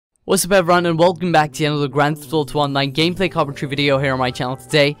What's up everyone, and welcome back to another Grand Theft Auto Online gameplay commentary video here on my channel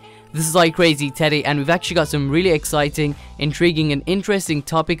today. This is iCrazyTeddy, and we've actually got some really exciting, intriguing and interesting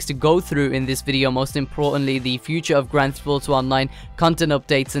topics to go through in this video. Most importantly, the future of Grand Theft Auto Online, content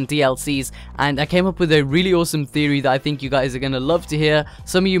updates and DLCs. And I came up with a really awesome theory that I think you guys are going to love to hear.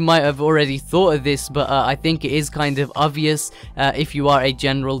 Some of you might have already thought of this, but I think it is kind of obvious if you are a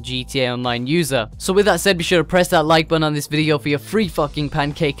general GTA Online user. So with that said, be sure to press that like button on this video for your free fucking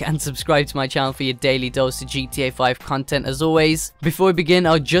pancake, and subscribe to my channel for your daily dose of GTA 5 content as always. Before we begin,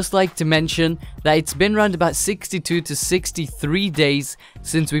 I would just like to mention that it's been around about 62 to 63 days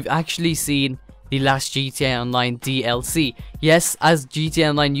since we've actually seen the last GTA Online DLC. Yes, as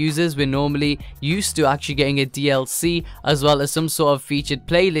GTA Online users, we're normally used to actually getting a DLC as well as some sort of featured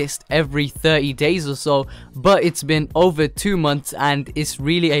playlist every 30 days or so, but it's been over 2 months and it's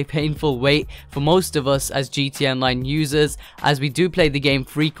really a painful wait for most of us as GTA Online users, as we do play the game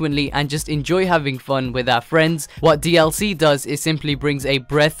frequently and just enjoy having fun with our friends. What DLC does is simply brings a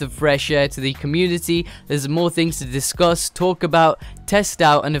breath of fresh air to the community. There's more things to discuss, talk about, test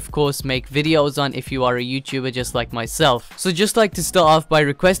out, and of course make videos on if you are a YouTuber just like myself. So just like to start off by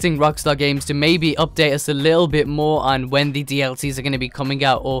requesting Rockstar Games to maybe update us a little bit more on when the DLCs are going to be coming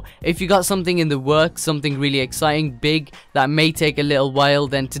out, or if you got something in the works, something really exciting, big, that may take a little while,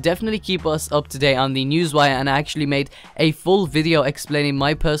 then to definitely keep us up to date on the newswire. And I actually made a full video explaining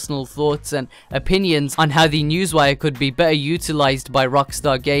my personal thoughts and opinions on how the newswire could be better utilized by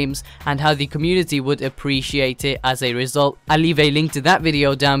Rockstar Games and how the community would appreciate it as a result. I'll leave a link to that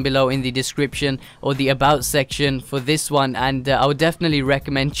video down below in the description or the about section for this one, and I would definitely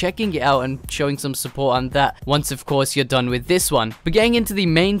recommend checking it out and showing some support on that once of course you're done with this one. But getting into the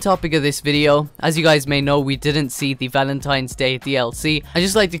main topic of this video, as you guys may know, we didn't see the Valentine's Day DLC. I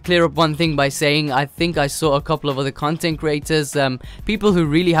just like to clear up one thing by saying I think I saw a couple of other content creators, people who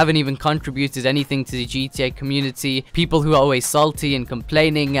really haven't even contributed anything to the GTA community, people who are always salty and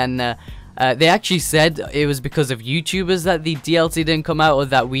complaining, and they actually said it was because of YouTubers that the DLC didn't come out, or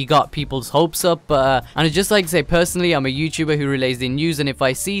that we got people's hopes up. And I'd just like to say, personally, I'm a YouTuber who relays the news, and if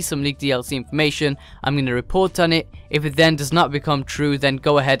I see some leaked DLC information, I'm going to report on it. If it then does not become true, then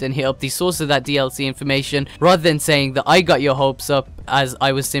go ahead and hit up the source of that DLC information, rather than saying that I got your hopes up as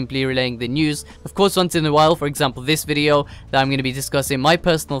I was simply relaying the news. Of course, once in a while, for example this video, that I'm going to be discussing my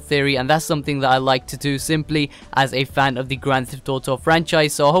personal theory, and that's something that I like to do simply as a fan of the Grand Theft Auto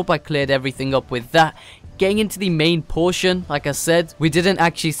franchise. So I hope I cleared everything up with that. Getting into the main portion, like I said, we didn't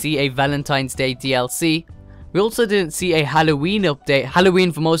actually see a Valentine's Day DLC. We also didn't see a Halloween update.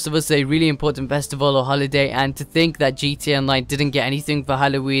 Halloween for most of us is a really important festival or holiday, and to think that GTA Online didn't get anything for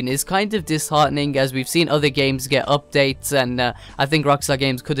Halloween is kind of disheartening, as we've seen other games get updates, and I think Rockstar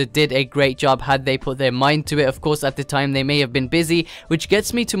Games could have did a great job had they put their mind to it. Of course, at the time they may have been busy, which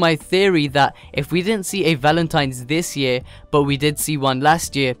gets me to my theory that if we didn't see a Valentine's this year, but we did see one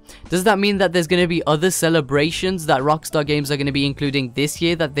last year, does that mean that there's going to be other celebrations that Rockstar Games are going to be including this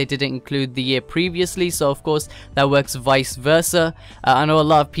year that they didn't include the year previously? So of course that works vice versa. I know a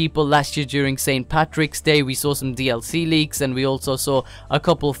lot of people last year during St. Patrick's Day, we saw some DLC leaks, and we also saw a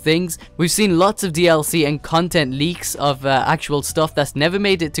couple things. We've seen lots of DLC and content leaks of actual stuff that's never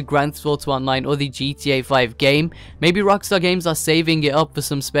made it to Grand Theft Auto Online or the GTA 5 game. Maybe Rockstar Games are saving it up for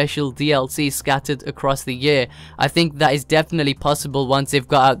some special DLC scattered across the year. I think that is definitely possible once they've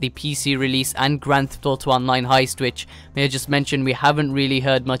got out the PC release and Grand Theft Auto Online Heist, which may I just mention we haven't really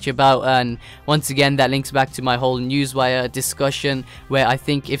heard much about. And once again, that links back to my whole newswire discussion, where I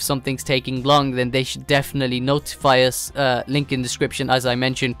think if something's taking long, then they should definitely notify us. Link in description, as I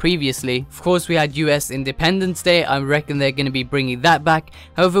mentioned previously. Of course, we had US Independence Day. I reckon they're going to be bringing that back.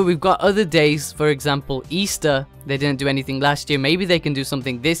 However, we've got other days, for example Easter. They didn't do anything last year. Maybe they can do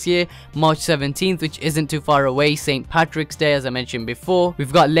something this year. March 17th, which isn't too far away. St. Patrick's Day, as I mentioned before.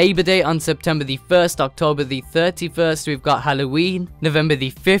 We've got Labor Day on September the 1st, October the 31st. We've got Halloween. November the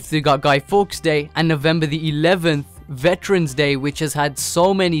 5th, we've got Guy Fawkes Day. And November the 11th, Veterans Day, which has had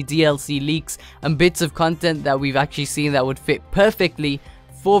so many DLC leaks and bits of content that we've actually seen that would fit perfectly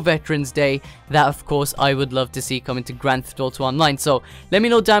for Veterans Day, that of course I would love to see coming to Grand Theft Auto Online. So let me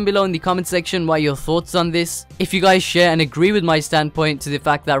know down below in the comment section what your thoughts on this. If you guys share and agree with my standpoint to the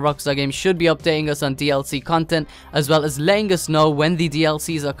fact that Rockstar Games should be updating us on DLC content, as well as letting us know when the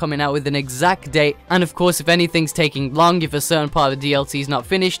DLCs are coming out with an exact date. And of course, if anything's taking long, if a certain part of the DLC is not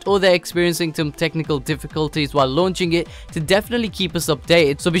finished, or they're experiencing some technical difficulties while launching it, to definitely keep us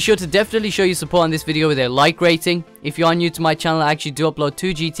updated. So be sure to definitely show your support on this video with a like rating. If you are new to my channel, I actually do upload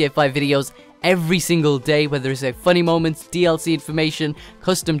 2 GTA 5 videos every single day, whether it's funny moments, DLC information,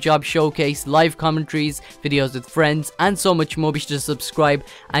 custom job showcase, live commentaries, videos with friends, and so much more. Be sure to subscribe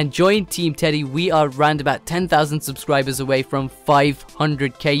and join Team Teddy. We are around about 10,000 subscribers away from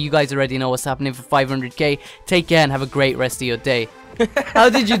 500k. You guys already know what's happening for 500k. Take care and have a great rest of your day. How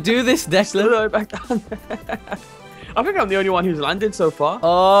did you do this, Declan? Back down. I think I'm the only one who's landed so far.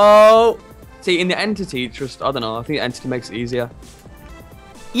 Oh. See, in the entity, just, I don't know, I think the entity makes it easier.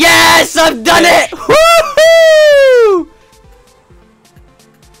 Yes, I've done it! Woohoo!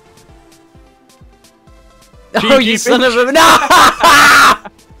 Oh, you son of a... No!